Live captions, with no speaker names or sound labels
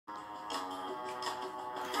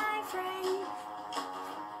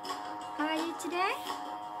Okay.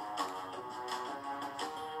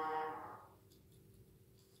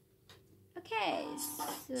 Okay,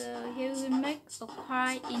 so here we make a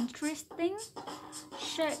quite interesting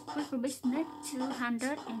shape with Rubik Snake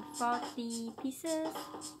 240 pieces.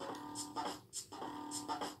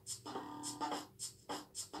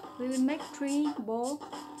 We will make 3 balls.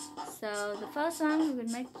 So the first one we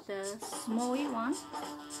will make the small one.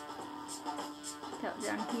 Put it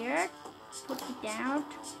down here, put it down.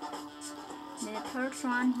 Then the third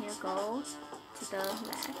one here goes to the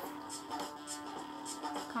left.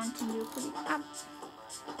 Continue, put it up.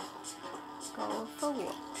 Go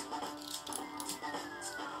forward.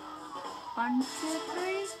 1, 2,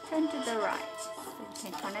 3. Turn to the right. So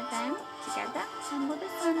you can connect them together. And move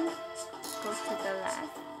this one. Go to the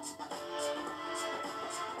left.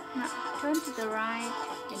 Now turn to the right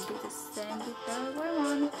and do the same with the other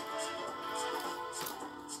one.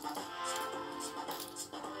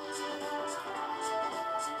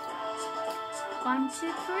 One, 2,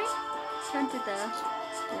 3. Turn to the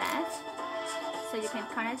left. So you can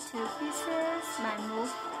connect 2 pieces by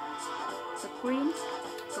move the green,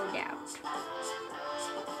 go down.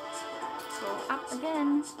 Go up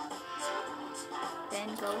again. Then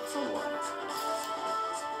go forward.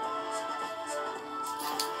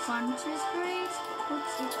 1, 2, 3, put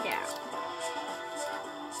it down.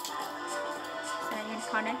 Then you can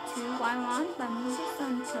connect 2 by 1 by moving this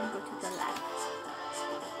one, turn go to the left.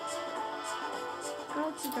 Go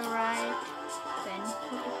to the right, then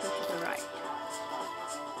put it go to the right.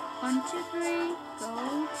 1, 2, 3, go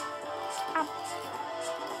up.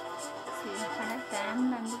 So you can connect them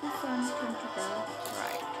by moving this one, turn to the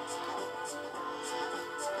right.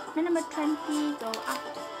 Then number 20, go up.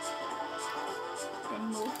 Then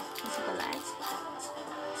move to the left.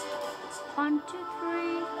 1, 2, 3,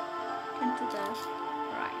 turn to the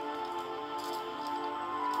right.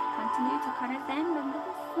 Continue to connect them, then move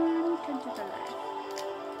this one, turn to the left.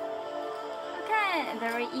 Okay,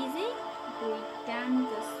 very easy. We done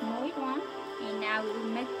the small one, and now we will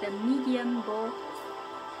make the medium ball.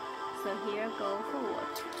 So here, go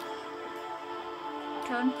forward.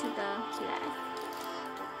 Turn to the left.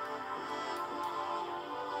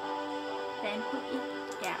 Then put it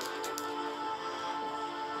down.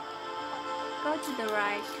 Go to the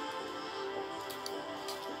right.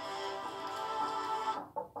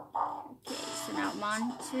 Okay, so now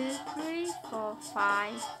 1, 2, 3, 4,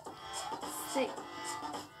 5, 6.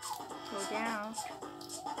 Go down.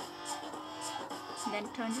 Then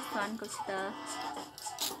turn this one, go to the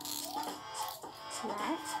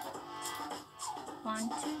left. 1,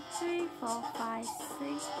 2, 3, 4, 5, 6.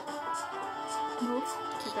 Move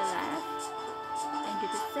to the left. And do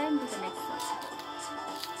the same with the next one.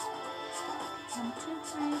 1, 2,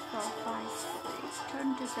 3, 4, 5, 6. Turn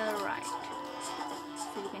to the right.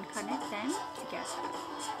 So you can connect them together.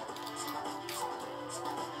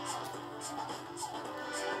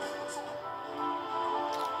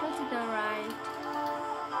 Go to the right.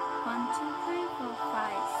 1, 2, 3, 4,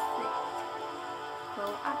 5, 6. Go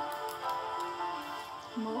up.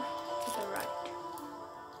 Move to the right.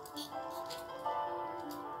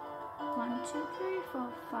 1, 2, 3, 4,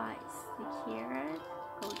 5, 6 here.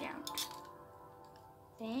 Go down.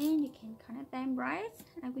 Then you can connect them right.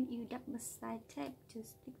 I will use double side tape to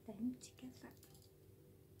stick them together.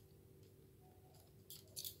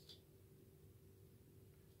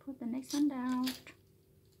 Put the next one down.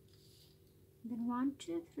 Then 1,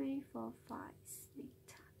 2, 3, 4, 5, 6.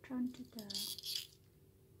 Turn to the right.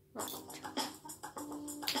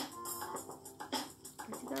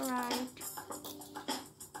 Go to the right.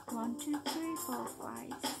 1, 2, 3, 4,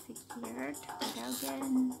 5, 6 here. Turn it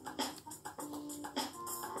again.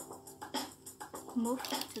 Move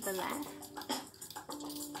to the left.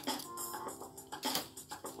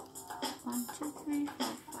 1, 2, 3, 4,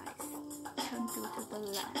 5. Turn to the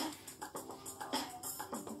left.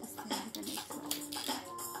 And do the same with the next one.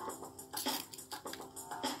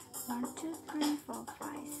 1, 2, 3, 4,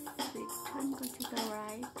 5, 6. Turn go to the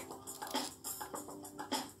right.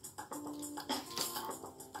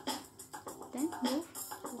 Then move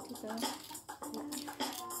go to the left.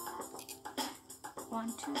 1,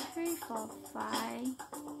 2, 3, 4, 5.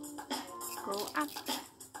 Go up.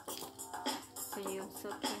 So you also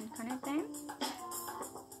can connect them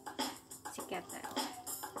together.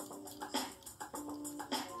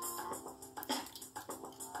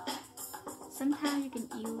 Sometimes you can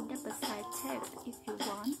use double side tape if you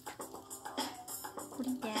want. Put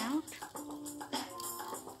it down.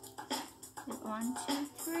 And 1, 2,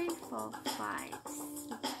 3, 4, 5.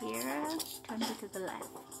 Sit here. Turn it to the left.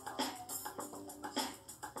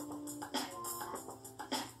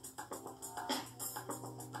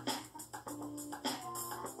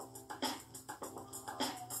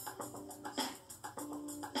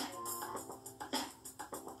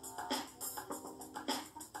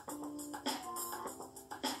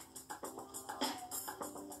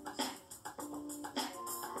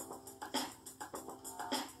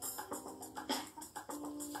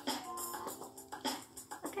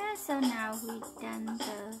 so now we've done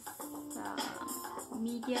the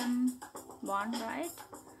medium one, right?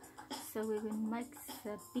 So we will make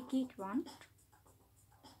the biggest one.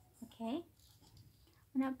 Okay.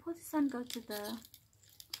 Now position go to the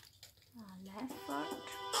left foot.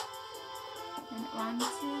 And 1, 2,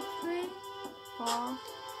 3, 4.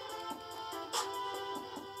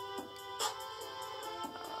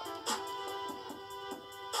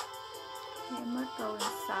 Okay, I'm not go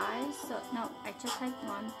inside. So no, I just take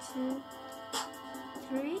 1, 2,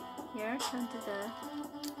 3. Here, turn to the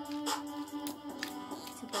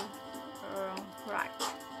right.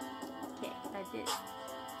 Okay, like this.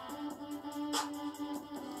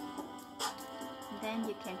 And then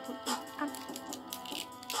you can put it up.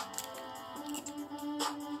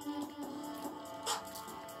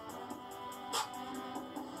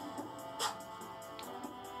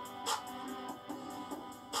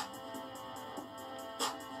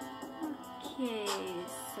 Okay,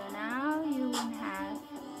 so now you will have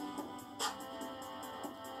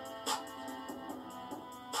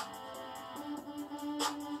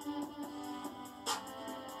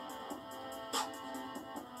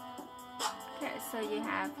so you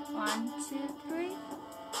have 1, 2, 3,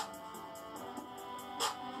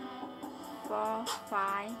 4,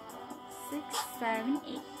 5, 6, 7,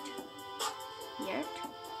 8. Here,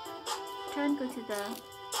 turn go to the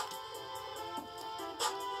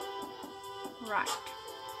right.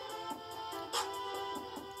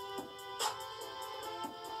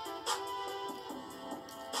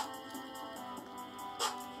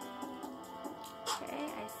 Okay,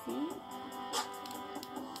 I see.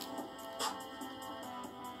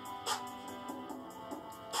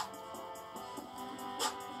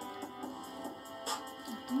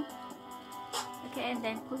 Okay, and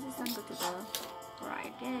then position go to the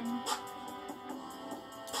right again.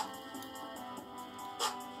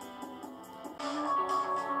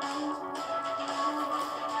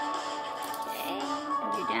 Okay,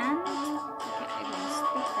 are you done? Okay, I'm going to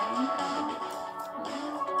stick that in a little bit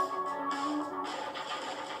here.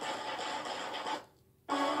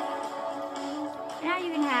 Now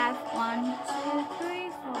you can have 1, 2, 3,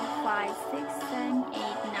 4, 5, 6, 7,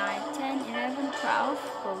 8, 9, 10, 11, 12.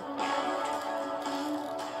 Go down.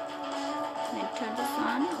 Then turn this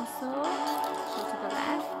one also, go to the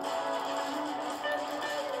left.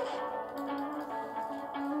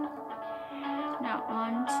 Now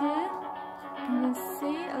 1, 2, can you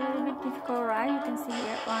see a little bit difficult, right? You can see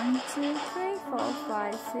here 1, 2, 3, 4,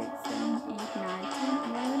 5, 6, 7, 8, 9,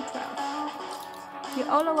 10, 11, 12. You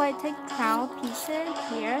all the way take 12 pieces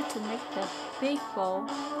here to make the big ball.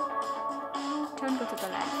 Turn go to the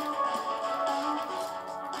left.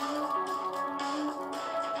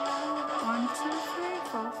 1, 2, 3,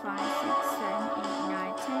 4, 5, 6, 7, 8,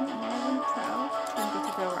 9, 10, 11, 12. Turn go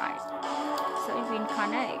to the right. So if we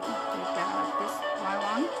connect, we got like this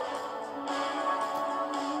one.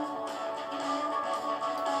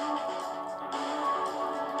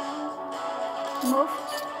 Move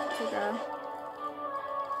to the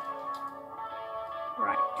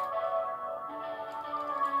right.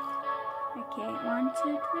 Okay, 1,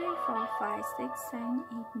 2, 3, 4, 5, 6, 7,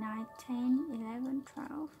 8, 9, 10, 11,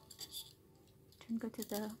 12. Turn go to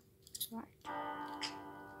the right.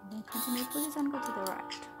 And then continue position, go to the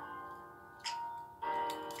right.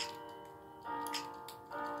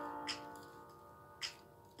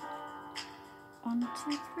 One, 2,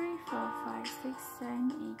 3, 4, 5, 6,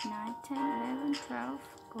 7, 8, 9, 10, 11, 12.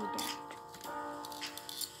 Go down.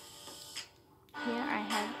 Here I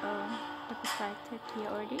have a double side tape here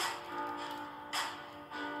already.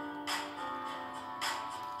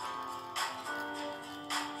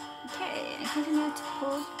 Okay, and continue to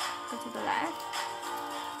pull, go to the left.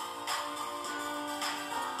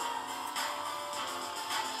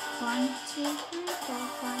 One, 2, 3, 4,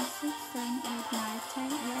 5, 6, 7, 8, 9, 10,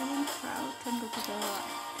 11, 12. Turn go to the right.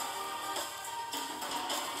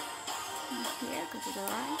 And here, go to the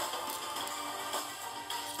right.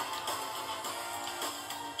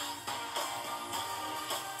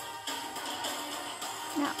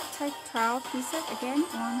 Now take 12 pieces again.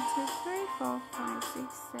 1, 2, 3, 4, 5, 6,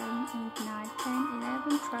 7, 8, 9, 10,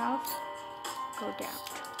 11, 12. Go down.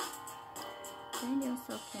 Then you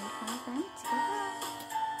also can tie them together.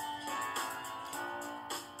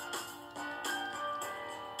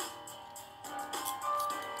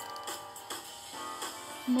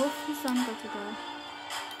 Move this one, go to the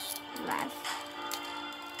left.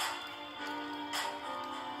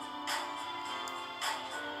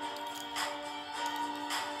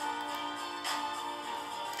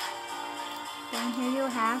 Then here you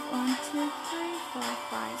have 1, 2, 3, 4,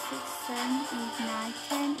 5, 6, 7, 8, 9,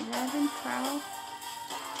 10, 11, 12.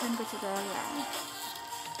 Turn go to the left.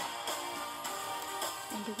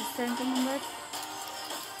 and do the same thing number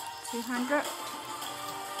 200.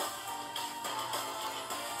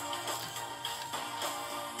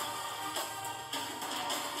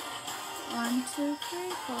 One, two, three,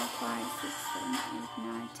 four, five, six, seven, 8,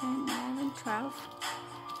 9, 10, 11, 12.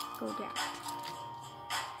 Go down.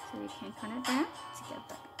 So you can connect them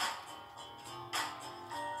together.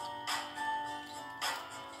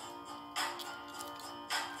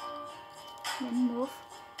 Then move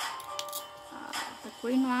the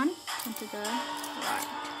green one into the right.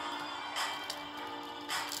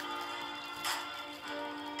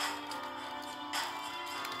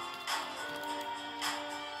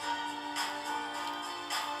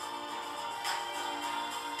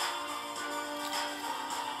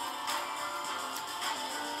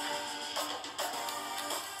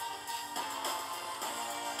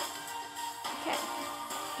 Okay.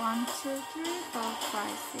 1, 2, 3, 4,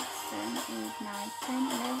 5, 6, 7, 8, 9,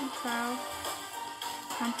 10, 11, 12.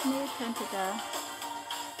 Continue, turn to the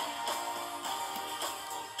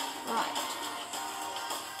right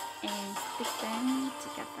and stick them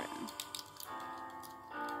together.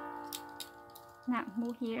 Now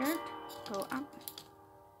move here, go up.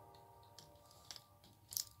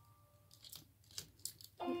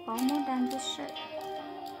 We're almost done this shape.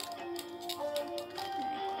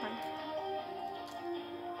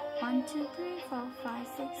 1, 2, 3, 4, 5,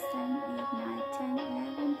 6, 7, 8, 9, 10,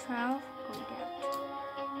 11, 12. Go down.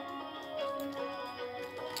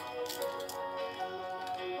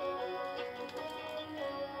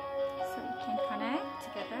 So you can connect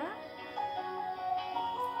together.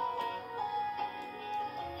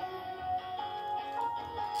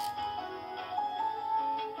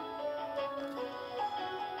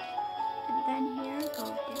 And then here, go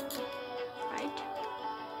down. Right?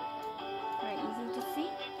 Very easy to see.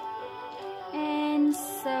 And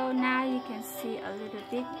so now you can see a little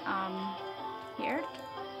bit here.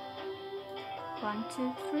 1,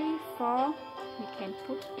 2, 3, 4. We can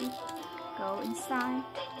put it, go inside.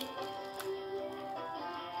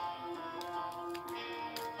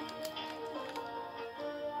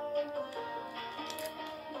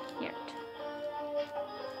 Here.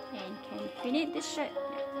 And can finish this shape.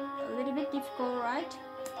 A little bit difficult, right?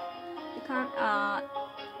 Because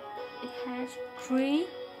it has 3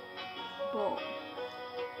 balls.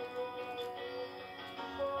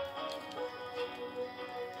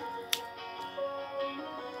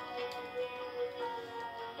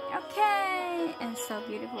 Okay, and so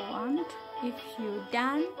beautiful one. If you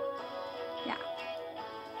done, yeah,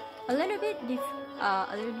 a little bit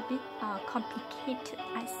complicated,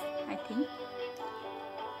 I think.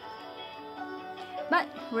 But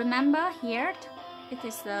remember here, it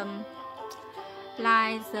is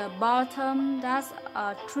like the bottom. That's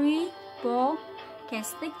 3 balls can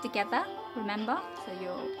stick together. Remember, so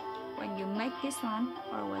when you make this one,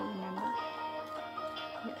 always remember.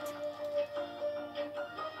 Yes.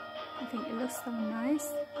 I think it looks so nice.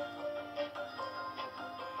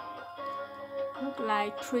 Look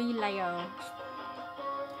like 3 layers.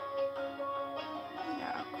 They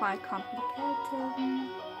are quite complicated.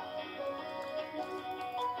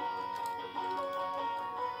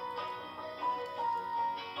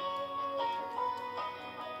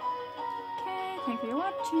 Okay, thank you for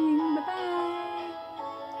watching. Bye bye.